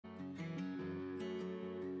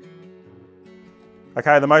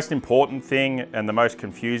Okay, the most important thing and the most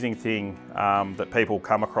confusing thing that people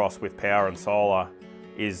come across with power and solar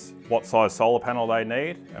is what size solar panel they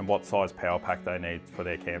need and what size power pack they need for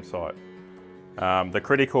their campsite. The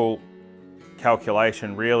critical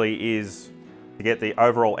calculation really is to get the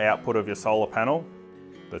overall output of your solar panel,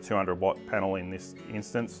 the 200 watt panel in this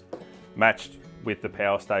instance, matched with the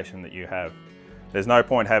power station that you have. There's no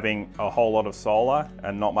point having a whole lot of solar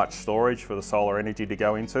and not much storage for the solar energy to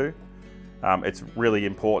go into. It's really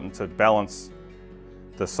important to balance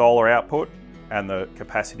the solar output and the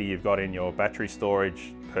capacity you've got in your battery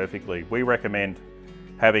storage perfectly. We recommend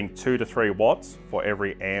having 2 to 3 watts for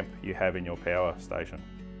every amp you have in your power station.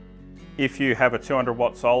 If you have a 200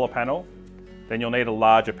 watt solar panel, then you'll need a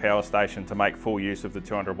larger power station to make full use of the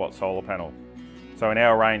 200 watt solar panel. So in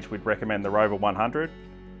our range, we'd recommend the Rover 100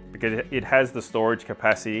 because it has the storage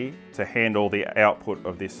capacity to handle the output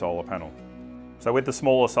of this solar panel. So with the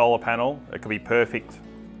smaller solar panel, it could be perfect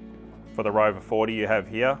for the Rover 40 you have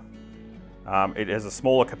here. It has a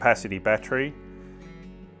smaller capacity battery.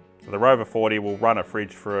 So the Rover 40 will run a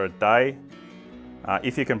fridge for a day.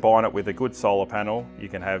 If you combine it with a good solar panel, you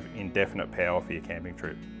can have indefinite power for your camping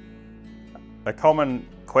trip. A common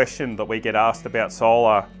question that we get asked about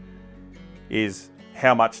solar is,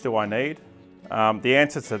 how much do I need? The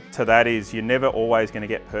answer to that is you're never always going to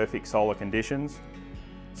get perfect solar conditions.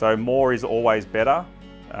 So more is always better,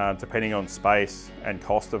 depending on space and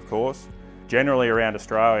cost, of course. Generally around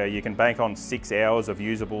Australia, you can bank on 6 hours of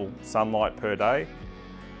usable sunlight per day.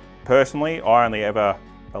 Personally, I only ever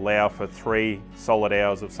allow for 3 solid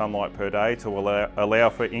hours of sunlight per day to allow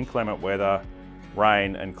for inclement weather,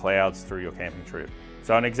 rain and clouds through your camping trip.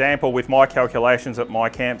 So an example with my calculations at my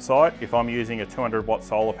campsite, if I'm using a 200 watt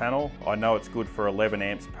solar panel, I know it's good for 11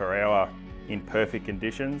 amps per hour in perfect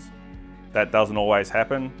conditions. That doesn't always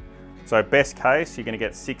happen. So best case, you're going to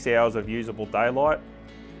get 6 hours of usable daylight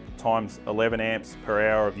times 11 amps per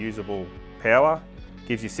hour of usable power.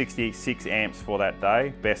 Gives you 66 amps for that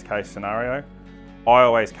day, best case scenario. I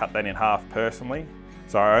always cut that in half personally.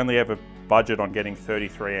 So I only ever budget on getting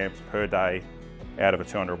 33 amps per day out of a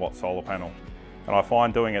 200 watt solar panel. And I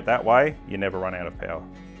find doing it that way, you never run out of power.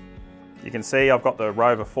 You can see I've got the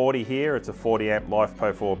Rover 40 here. It's a 40 amp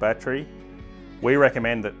LiFePO4 battery. We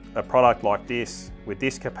recommend that a product like this, with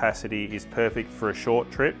this capacity, is perfect for a short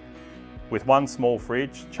trip with one small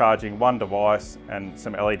fridge, charging one device and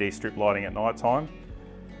some LED strip lighting at night time.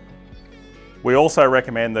 We also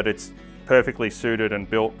recommend that it's perfectly suited and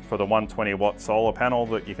built for the 120 watt solar panel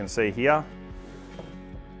that you can see here.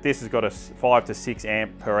 This has got a 5 to 6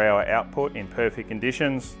 amp per hour output in perfect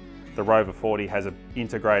conditions. The Rover 40 has an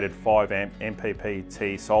integrated 5 amp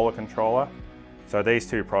MPPT solar controller. So these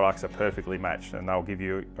two products are perfectly matched and they'll give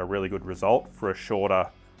you a really good result for a shorter,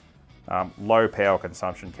 low power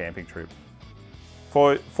consumption camping trip.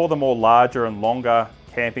 For the more larger and longer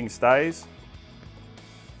camping stays,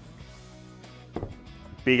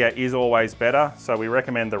 bigger is always better. So we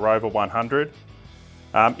recommend the Rover 100.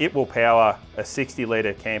 It will power a 60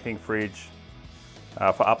 litre camping fridge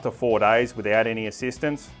for up to 4 days without any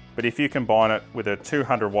assistance. But if you combine it with a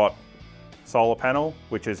 200 watt solar panel,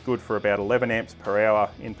 which is good for about 11 amps per hour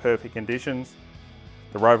in perfect conditions,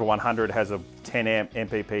 the Rover 100 has a 10 amp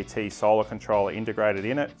MPPT solar controller integrated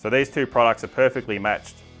in it. So these two products are perfectly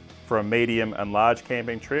matched for a medium and large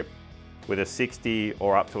camping trip with a 60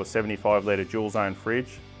 or up to a 75 litre dual zone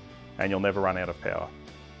fridge, and you'll never run out of power.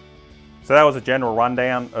 So that was a general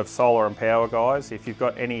rundown of solar and power, guys. If you've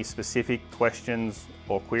got any specific questions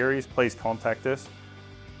or queries, please contact us.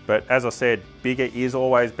 But as I said, bigger is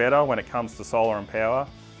always better when it comes to solar and power.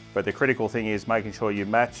 But the critical thing is making sure you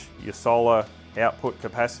match your solar output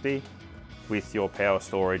capacity with your power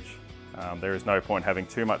storage. There is no point having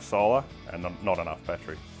too much solar and not enough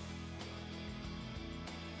battery.